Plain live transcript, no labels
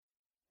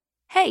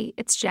Hey,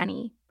 it's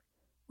Jenny.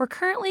 We're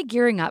currently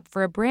gearing up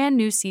for a brand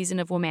new season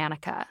of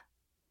Womanica.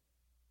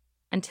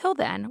 Until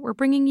then, we're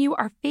bringing you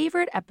our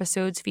favorite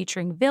episodes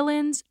featuring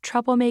villains,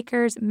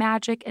 troublemakers,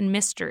 magic, and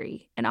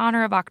mystery in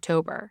honor of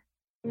October.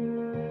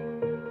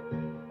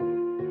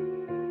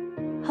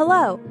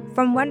 Hello,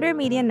 from Wonder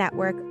Media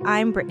Network,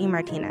 I'm Brittany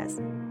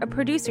Martinez, a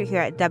producer here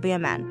at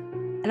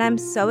WMN, and I'm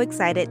so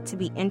excited to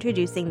be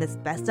introducing this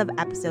best-of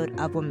episode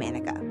of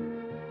Womanica.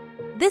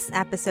 This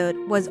episode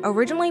was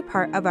originally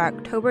part of our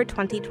October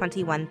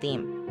 2021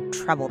 theme,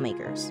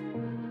 Troublemakers.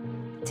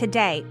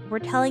 Today, we're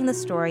telling the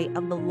story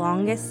of the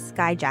longest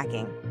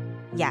skyjacking,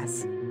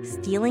 yes,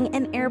 stealing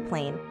an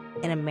airplane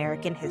in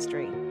American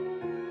history,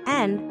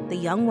 and the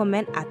young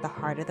woman at the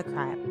heart of the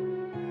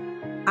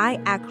crime. I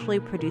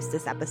actually produced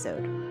this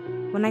episode.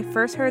 When I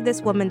first heard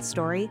this woman's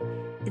story,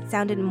 it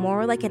sounded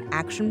more like an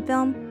action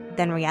film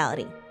than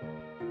reality.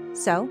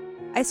 So,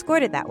 I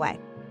scored it that way.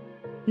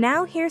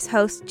 Now here's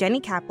host Jenny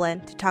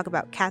Kaplan to talk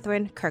about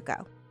Catherine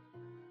Kerkow.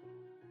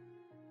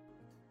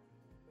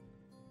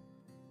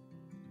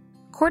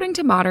 According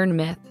to modern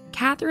myth,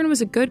 Catherine was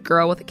a good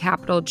girl with a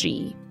capital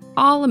G,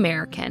 all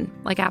American,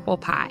 like apple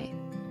pie.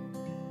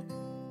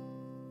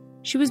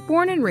 She was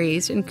born and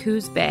raised in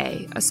Coos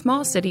Bay, a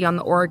small city on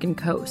the Oregon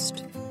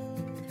coast.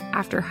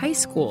 After high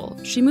school,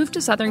 she moved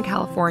to Southern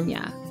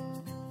California.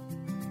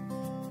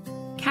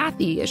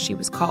 Kathy, as she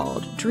was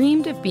called,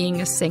 dreamed of being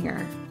a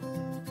singer.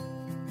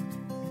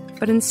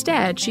 But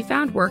instead, she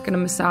found work in a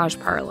massage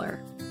parlor.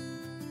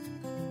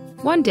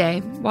 One day,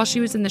 while she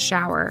was in the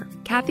shower,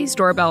 Kathy's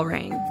doorbell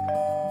rang.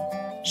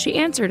 She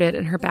answered it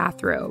in her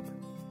bathrobe.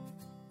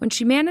 When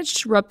she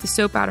managed to rub the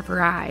soap out of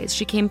her eyes,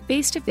 she came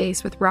face to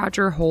face with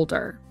Roger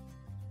Holder.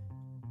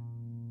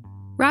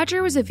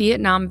 Roger was a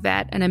Vietnam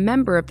vet and a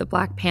member of the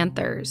Black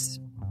Panthers.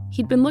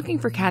 He'd been looking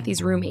for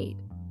Kathy's roommate.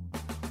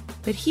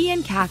 But he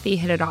and Kathy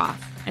hit it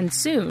off, and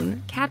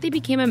soon, Kathy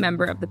became a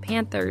member of the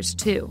Panthers,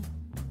 too.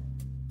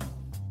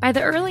 By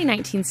the early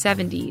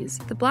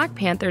 1970s, the Black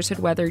Panthers had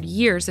weathered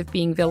years of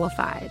being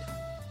vilified.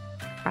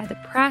 By the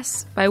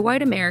press, by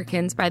white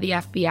Americans, by the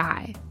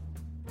FBI.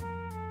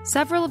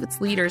 Several of its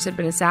leaders had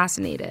been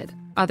assassinated,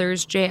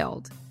 others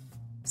jailed.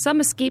 Some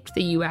escaped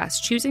the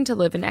U.S., choosing to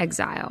live in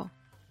exile.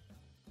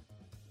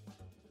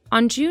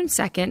 On June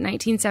 2,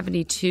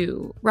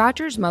 1972,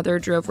 Roger's mother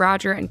drove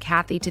Roger and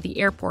Kathy to the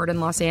airport in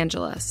Los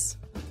Angeles.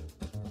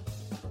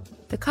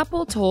 The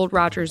couple told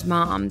Roger's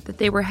mom that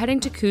they were heading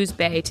to Coos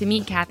Bay to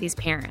meet Kathy's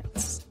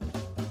parents.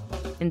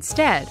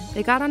 Instead,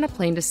 they got on a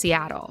plane to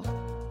Seattle.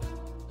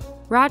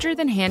 Roger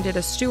then handed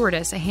a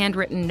stewardess a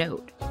handwritten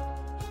note.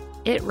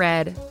 It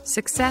read,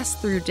 "Success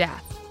through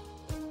death.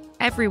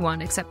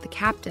 Everyone except the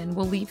captain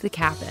will leave the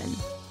cabin.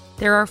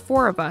 There are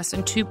 4 of us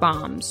and 2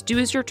 bombs. Do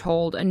as you're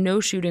told and no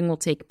shooting will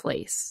take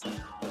place."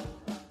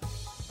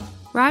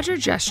 Roger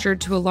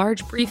gestured to a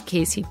large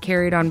briefcase he'd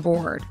carried on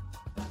board.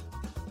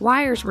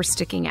 Wires were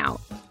sticking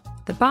out.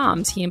 The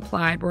bombs, he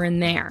implied, were in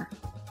there.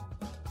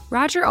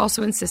 Roger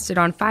also insisted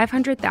on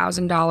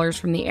 $500,000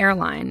 from the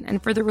airline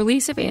and for the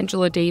release of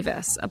Angela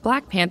Davis, a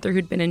Black Panther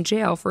who'd been in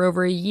jail for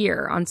over a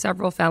year on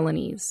several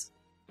felonies.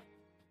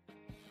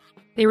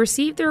 They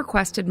received the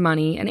requested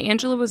money, and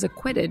Angela was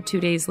acquitted 2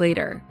 days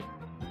later.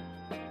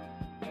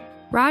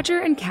 Roger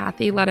and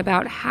Kathy let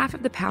about half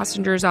of the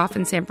passengers off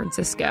in San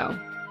Francisco,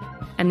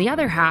 and the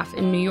other half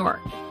in New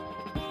York.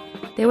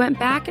 They went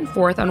back and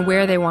forth on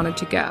where they wanted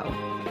to go.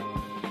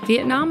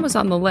 Vietnam was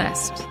on the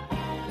list,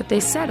 but they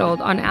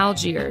settled on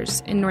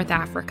Algiers in North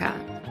Africa.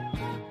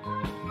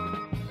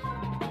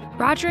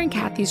 Roger and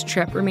Kathy's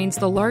trip remains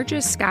the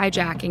largest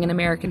skyjacking in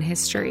American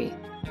history.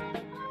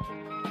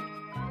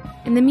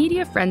 In the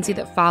media frenzy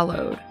that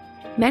followed,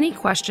 many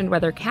questioned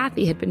whether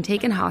Kathy had been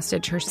taken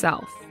hostage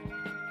herself.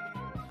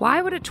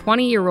 Why would a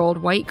 20-year-old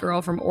white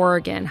girl from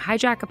Oregon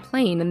hijack a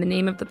plane in the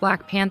name of the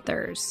Black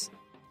Panthers?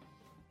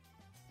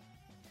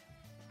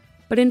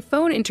 But in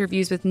phone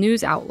interviews with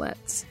news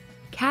outlets,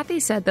 Kathy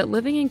said that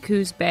living in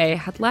Coos Bay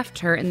had left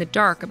her in the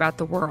dark about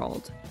the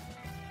world.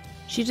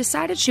 She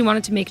decided she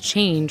wanted to make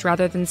change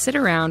rather than sit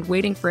around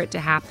waiting for it to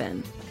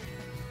happen.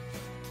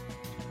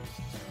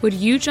 "Would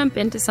you jump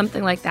into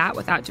something like that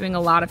without doing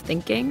a lot of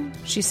thinking?"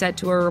 she said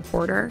to a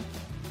reporter.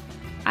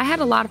 "I had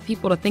a lot of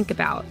people to think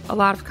about, a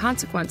lot of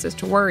consequences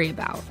to worry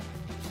about."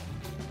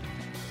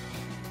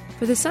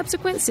 For the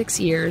subsequent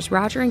 6 years,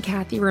 Roger and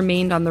Kathy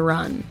remained on the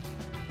run.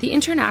 The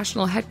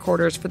international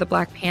headquarters for the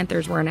Black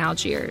Panthers were in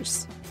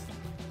Algiers.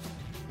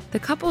 The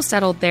couple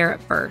settled there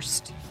at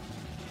first.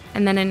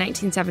 And then in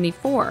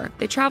 1974,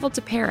 they traveled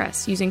to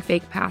Paris using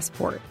fake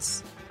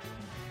passports.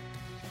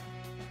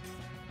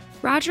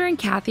 Roger and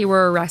Kathy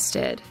were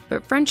arrested,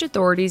 but French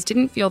authorities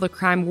didn't feel the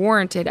crime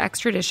warranted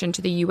extradition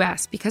to the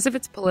U.S. because of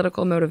its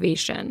political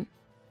motivation.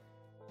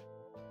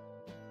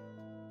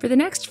 For the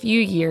next few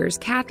years,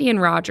 Kathy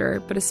and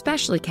Roger, but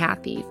especially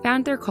Kathy,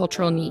 found their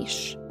cultural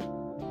niche.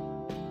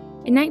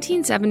 In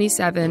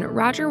 1977,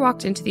 Roger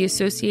walked into the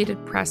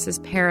Associated Press's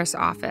Paris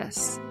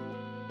office.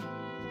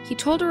 He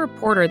told a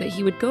reporter that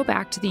he would go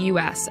back to the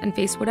U.S. and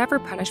face whatever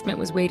punishment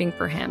was waiting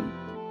for him.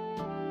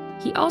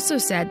 He also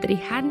said that he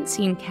hadn't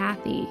seen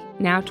Kathy,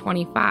 now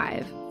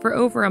 25, for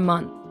over a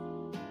month.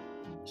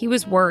 He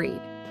was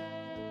worried.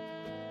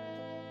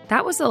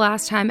 That was the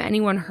last time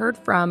anyone heard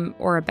from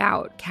or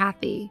about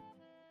Kathy.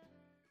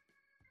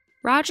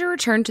 Roger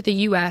returned to the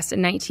U.S.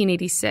 in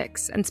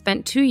 1986 and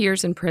spent 2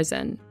 years in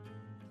prison.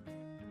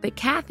 But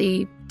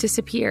Kathy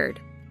disappeared.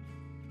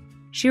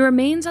 She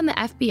remains on the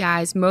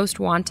FBI's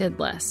most wanted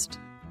list,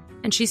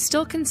 and she's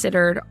still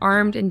considered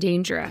armed and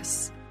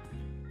dangerous.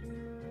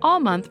 All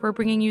month, we're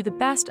bringing you the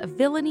best of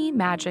villainy,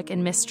 magic,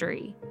 and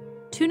mystery.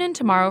 Tune in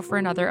tomorrow for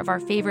another of our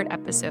favorite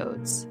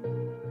episodes.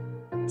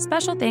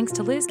 Special thanks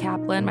to Liz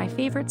Kaplan, my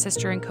favorite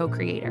sister and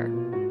co-creator.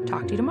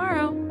 Talk to you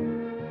tomorrow.